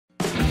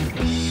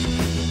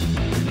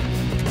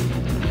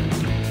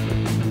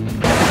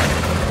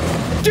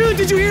Dude,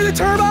 did you hear the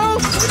turbo?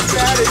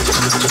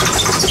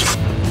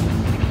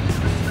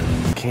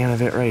 Can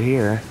of it right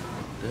here.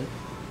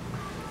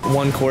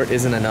 1 quart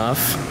isn't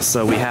enough,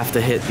 so we have to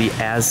hit the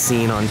as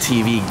seen on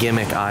TV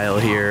gimmick aisle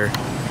here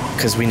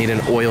because we need an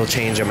oil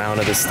change amount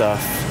of this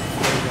stuff.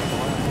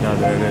 No,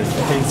 there it is.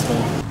 Tasteful.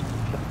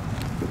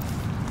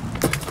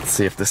 Let's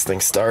see if this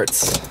thing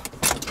starts.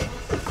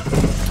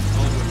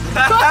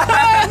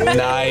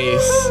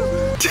 Nice.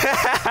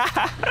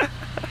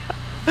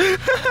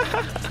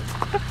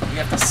 You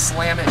have to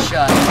slam it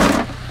shut.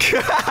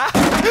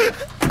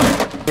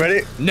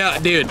 Ready? No,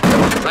 dude.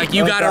 Like,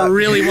 you gotta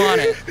really want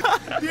it.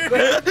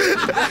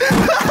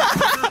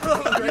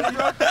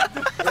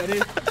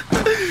 Ready?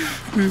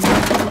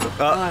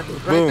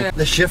 Boom.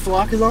 The shift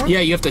lock is on? Yeah,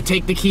 you have to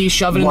take the key,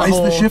 shove it in the Why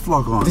hole. is the shift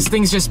lock on? This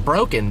thing's just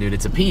broken, dude.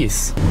 It's a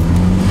piece.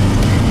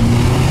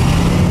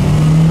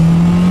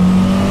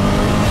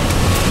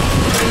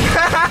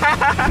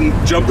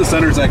 Jump the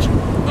center section.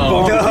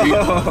 Oh,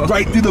 no.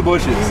 Right through the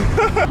bushes.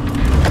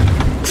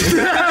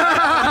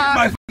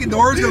 My fucking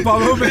door is gonna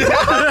pop open.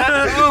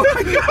 Oh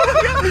my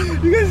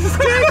god. You guys are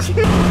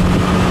sketchy.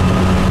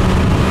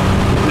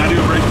 Now do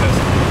a brake test.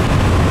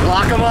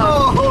 Lock them up.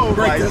 Oh,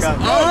 brake test.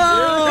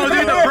 Oh,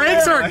 dude, the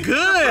brakes are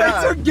good.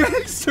 Brakes are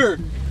gangster.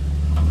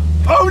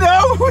 Oh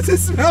no, what's it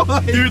smell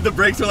like? Dude, the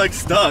brakes are like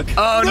stuck.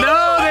 Oh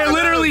no, they're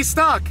literally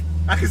stuck.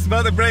 I can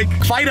smell the brake.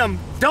 Fight them.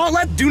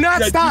 Do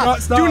not stop.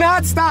 Do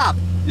not stop.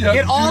 Yeah,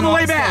 Get all the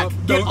way back.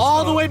 Get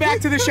all the way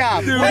back to the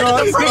shop. Do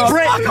not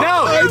stop.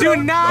 No, do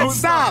not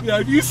stop. Yeah,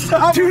 you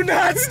stop. Do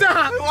not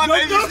stop.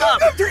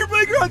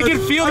 I can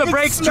feel the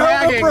brakes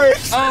dragging.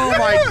 Oh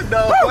my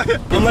No.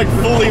 I'm like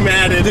fully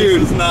matted.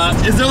 Dude, it's not.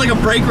 Is there like a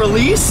brake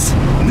release?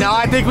 No,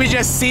 I think we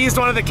just seized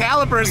one of the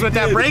calipers with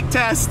that brake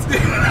test.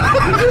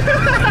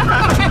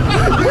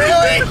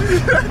 Really?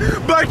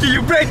 Bucky,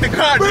 you break the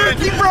car, dude.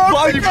 Bucky broke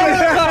Bucky the car.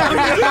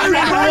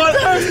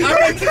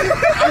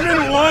 I'm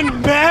in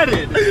one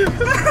matted.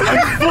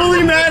 I'm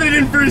fully matted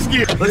in first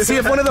gear. Let's see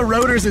if one of the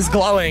rotors is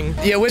glowing.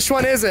 Yeah, which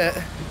one is it?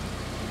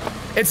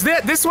 It's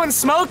this one's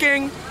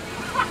smoking.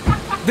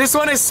 This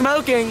one is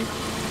smoking.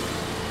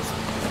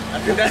 I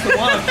think that's the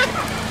one.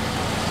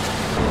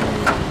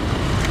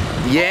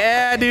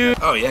 Yeah, dude.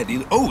 Oh yeah,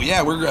 dude. Oh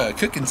yeah, we're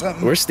cooking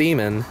something. We're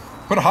steaming.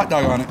 Put a hot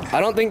dog on it. I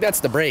don't think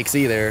that's the brakes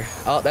either.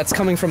 Oh, that's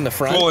coming from the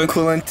front.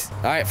 Coolant.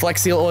 All right,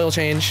 Flex Seal oil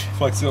change.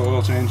 Flex Seal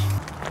oil change.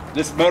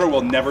 This motor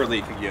will never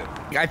leak again.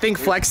 I think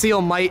Flex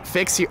Seal might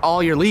fix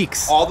all your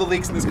leaks. All the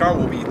leaks in this car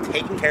will be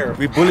taken care of.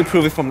 We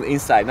bulletproof it from the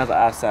inside, not the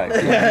outside.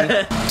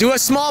 Do a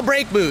small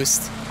brake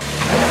boost.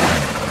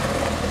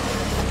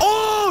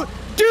 Oh,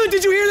 dude,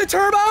 did you hear the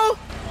turbo?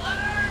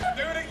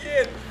 Do it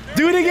again.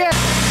 Do it again.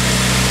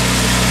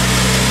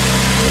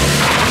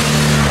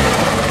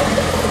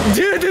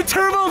 Dude, the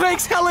turbo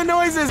makes hella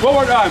noises. One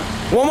more time.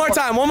 One more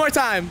time, one more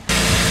time.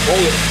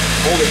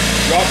 Hold it.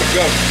 Drop it,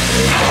 go.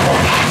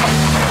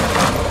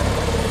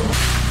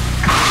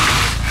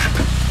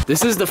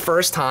 This is the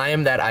first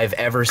time that I've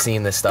ever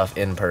seen this stuff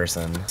in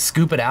person.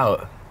 Scoop it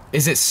out.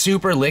 Is it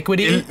super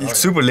liquidy? It's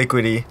super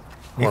liquidy.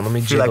 Hold on, let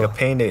me feel like a jiggle.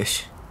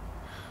 paint-ish.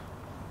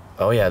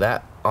 Oh yeah,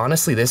 that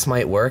honestly, this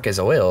might work as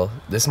oil.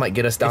 This might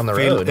get us down the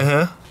road.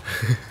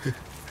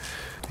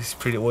 It's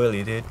pretty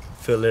oily, dude.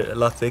 Feel it a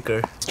lot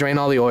thicker. Let's drain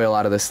all the oil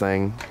out of this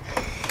thing.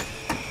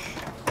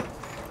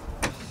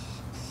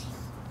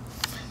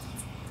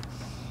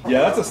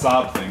 Yeah, that's a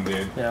sob thing,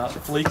 dude. Yeah,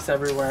 leaks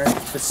everywhere.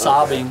 It's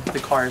sobbing. The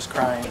car is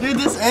crying. Dude,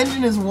 this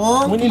engine is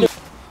wonky. We need to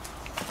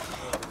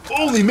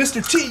Only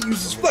Mr. T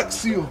uses Flex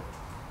Seal.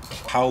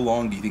 How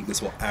long do you think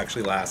this will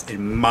actually last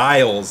in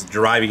miles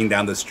driving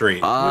down the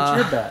street?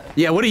 What's your bet?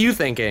 Yeah, what are you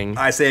thinking?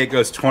 I say it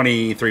goes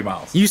 23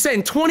 miles. You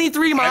saying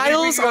 23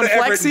 miles go on to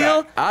Everett Flex and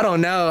Seal? back. I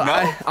don't know.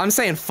 No? I'm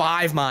saying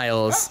 5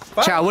 miles.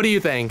 5? Chow, what do you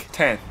think?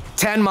 10.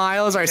 10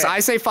 miles? All right, so I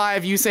say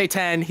 5, you say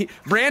 10.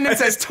 Brandon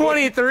says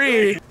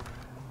 23.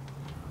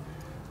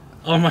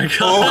 Oh my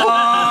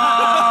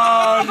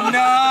god. Oh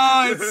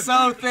no, it's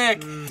so thick.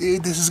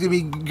 Dude, this is gonna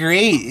be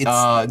great. It's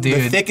the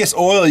dude. thickest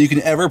oil you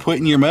can ever put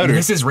in your motor.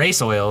 This is race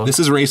oil. This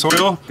is race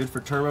oil. Good for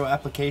turbo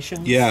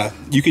application. Yeah,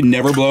 you can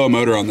never blow a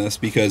motor on this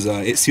because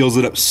it seals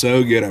it up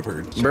so good, I've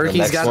heard. Berkey's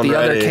next got one the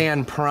other ready.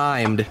 can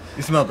primed.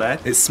 You smell bad?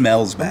 It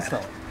smells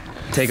bad.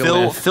 Take a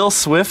whiff. Phil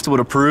Swift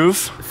would approve.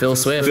 Phil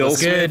Swift. Phil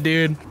That's Swift. good,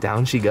 dude.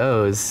 Down she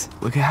goes.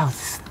 Look at how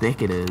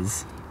thick it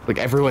is. Like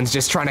everyone's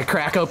just trying to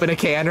crack open a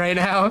can right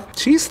now.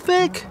 She's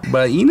thick,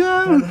 but you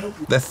know,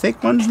 the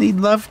thick ones need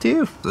love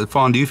too. The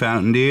fondue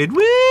fountain, dude.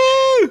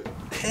 Woo!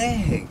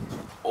 Dang.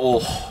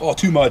 Oh,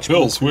 too much.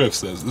 Phil Swift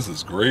says this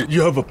is great.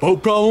 You have a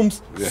boat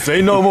problems?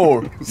 Say no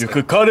more. You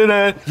could cut it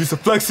in, use some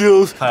Flex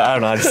Seals. I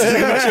don't know how to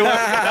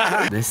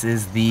say This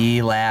is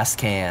the last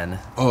can.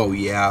 Oh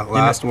yeah,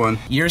 last one.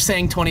 You're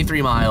saying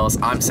 23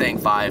 miles. I'm saying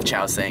 5.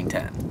 Chow's saying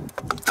 10.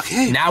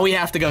 Okay. Now we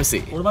have to go see.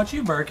 What about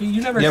you, Berkey?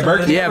 You never Yeah, said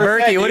Berkey. that. Yeah,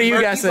 Berkey, what are you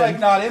guessing?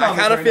 I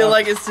kind of feel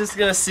like it's just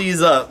gonna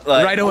seize up.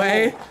 Like, Right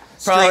away?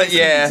 Probably,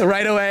 yeah. So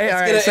right away? All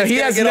right, gonna- so it's he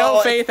gonna has get no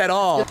all- faith at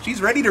all.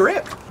 She's ready to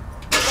rip.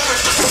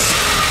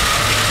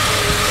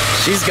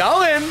 She's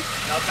going.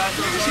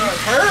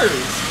 Hers.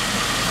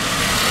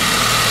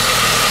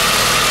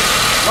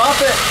 Drop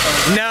it.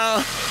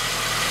 No.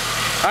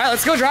 All right,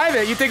 let's go drive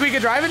it. You think we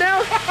could drive it now?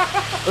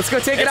 Let's go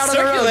take it out on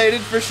the road.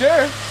 Circulated for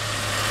sure.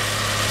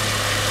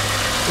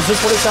 Is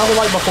this what it sounded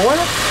like before?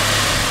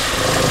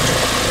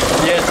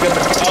 Yeah, it's gonna.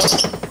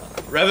 Oh.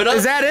 Rev it up.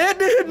 Is that it,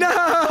 dude?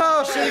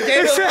 No. Is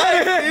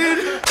that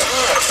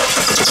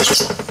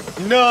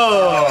it?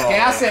 No.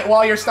 Gas it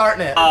while you're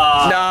starting it.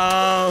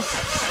 No.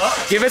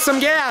 Give it some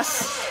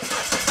gas.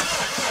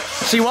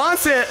 She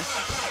wants it.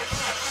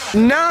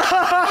 No.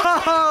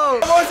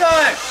 One more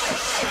time.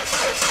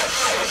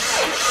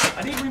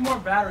 I need more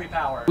battery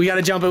power. We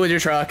gotta jump it with your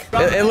truck.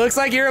 It looks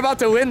like you're about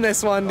to win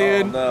this one,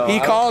 dude. Oh, no. He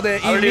called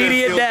it.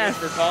 Immediate death.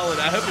 For calling.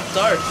 I hope it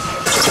starts.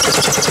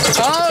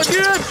 Oh,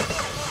 dude.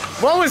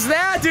 What was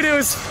that, dude? It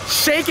was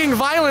shaking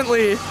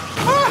violently.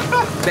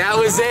 That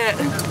was it.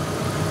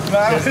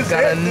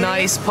 Got a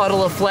nice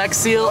puddle of Flex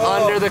Seal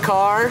under the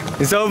car.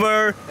 It's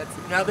over.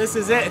 Now this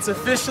is it. It's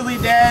officially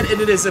dead, and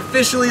it is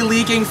officially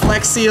leaking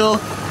Flex Seal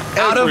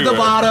out of the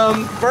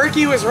bottom.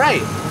 Berkey was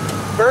right.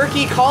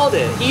 Berkey called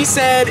it. He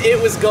said it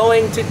was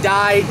going to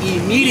die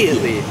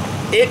immediately.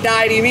 It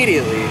died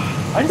immediately.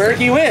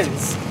 Berkey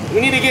wins. We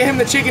need to get him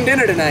the chicken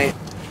dinner tonight.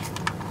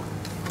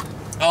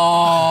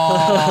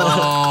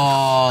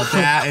 Oh,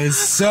 that is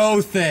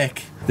so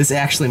thick. This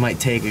actually might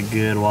take a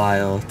good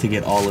while to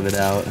get all of it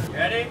out. You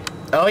ready?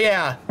 Oh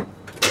yeah.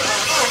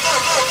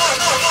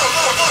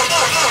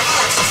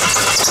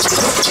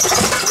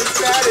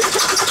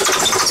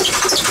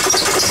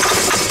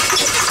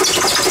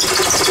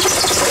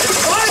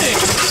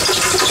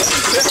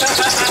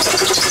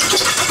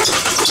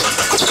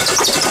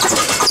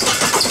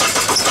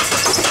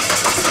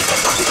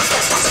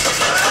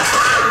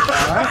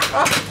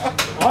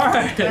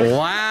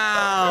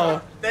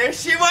 Wow. There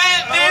she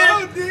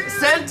went, dude.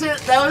 Sent it.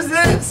 That was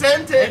it.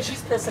 Sent And it.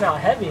 she's pissing out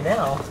heavy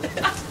now.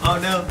 Oh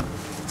no.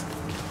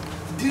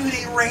 Dude,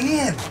 it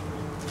ran.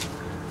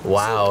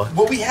 Wow.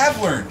 What we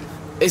have learned.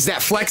 Is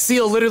that Flex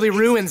Seal literally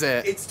ruins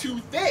it. It's too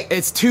thick.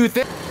 It's too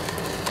thick.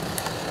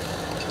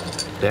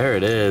 There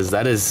it is.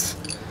 That is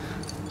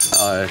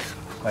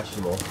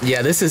Questionable.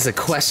 yeah, this is a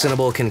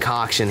questionable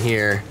concoction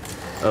here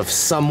of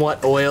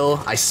somewhat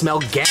oil. I smell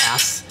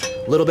gas.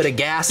 A little bit of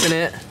gas in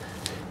it.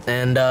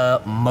 And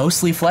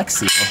mostly Flex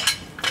Seal.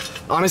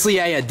 Honestly,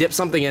 yeah, dip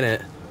something in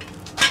it.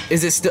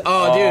 Is it still?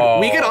 Oh,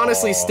 dude, we could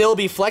honestly still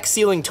be Flex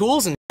Sealing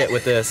tools and shit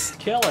with this.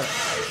 Kill it.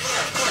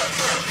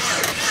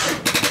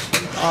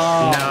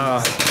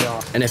 No.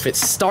 And if it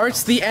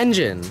starts the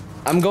engine,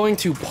 I'm going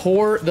to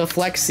pour the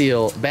Flex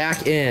Seal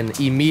back in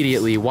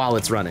immediately while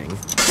it's running.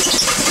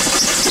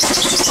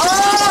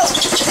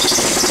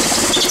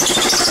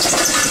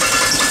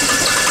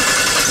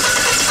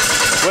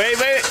 Wait.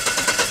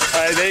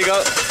 All right, there you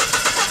go.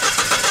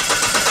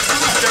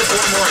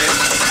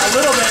 A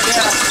little bit,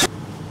 yeah.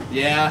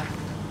 Yeah.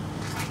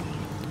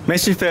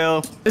 Makes you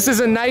feel. This is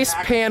a nice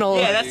panel.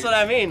 Yeah, that's what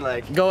I mean.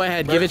 Like, Go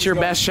ahead, give it your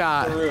best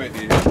shot. Through it,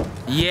 dude.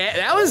 Yeah,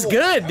 that was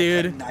good,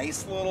 dude.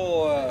 Nice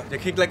little. They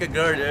kick like a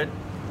girl, dude.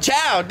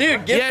 Chow,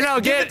 dude. Give Yeah, no,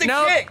 give get it the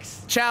no.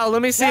 kicks. Chow,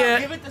 let me see Chow,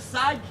 it. give it the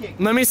side kick.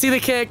 Let me see the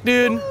kick,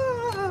 dude.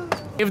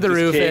 Give the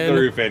roof kick in.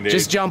 the roof in, dude.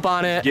 Just jump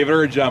on it. Give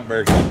her a jump,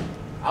 Merc.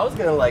 I was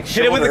gonna like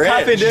Hit it with the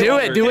coffin, dude. Do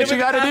it. Do what you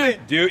gotta do.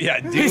 Do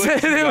He said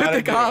what you it with gotta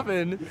the do.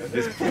 coffin.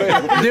 Just put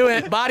it Do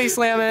it. Body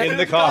slam in it.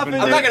 the coffin.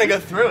 I'm not gonna go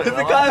through it.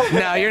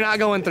 No, you're not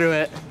going through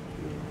it.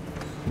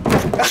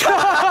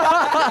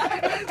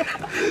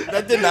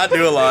 That did not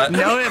do a lot.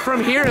 No,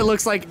 from here it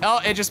looks like, oh,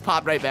 it just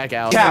popped right back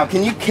out. Chow,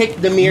 can you kick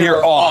the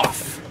mirror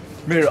off?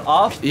 Mirror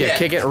off. Yeah,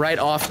 kick it right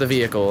off the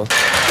vehicle.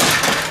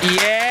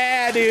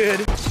 Yeah,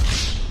 dude.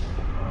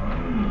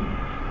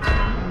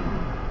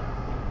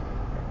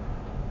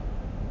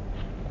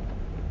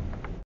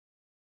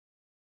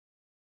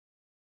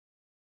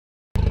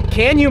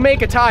 Can you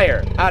make a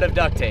tire out of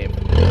duct tape?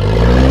 Because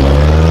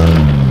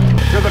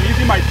I'm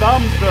using my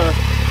thumbs to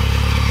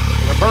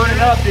burn it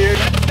up, dude.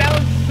 That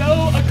sounds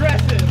so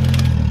aggressive.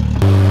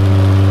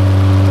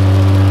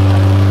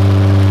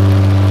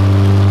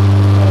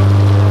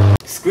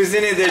 Squeeze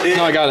in it there, dude.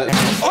 No, I got it.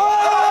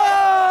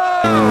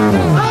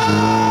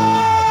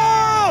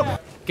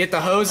 Get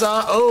the hose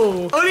on.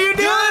 Oh. What are you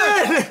doing?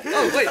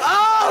 Oh, wait.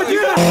 Oh,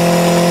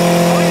 dude.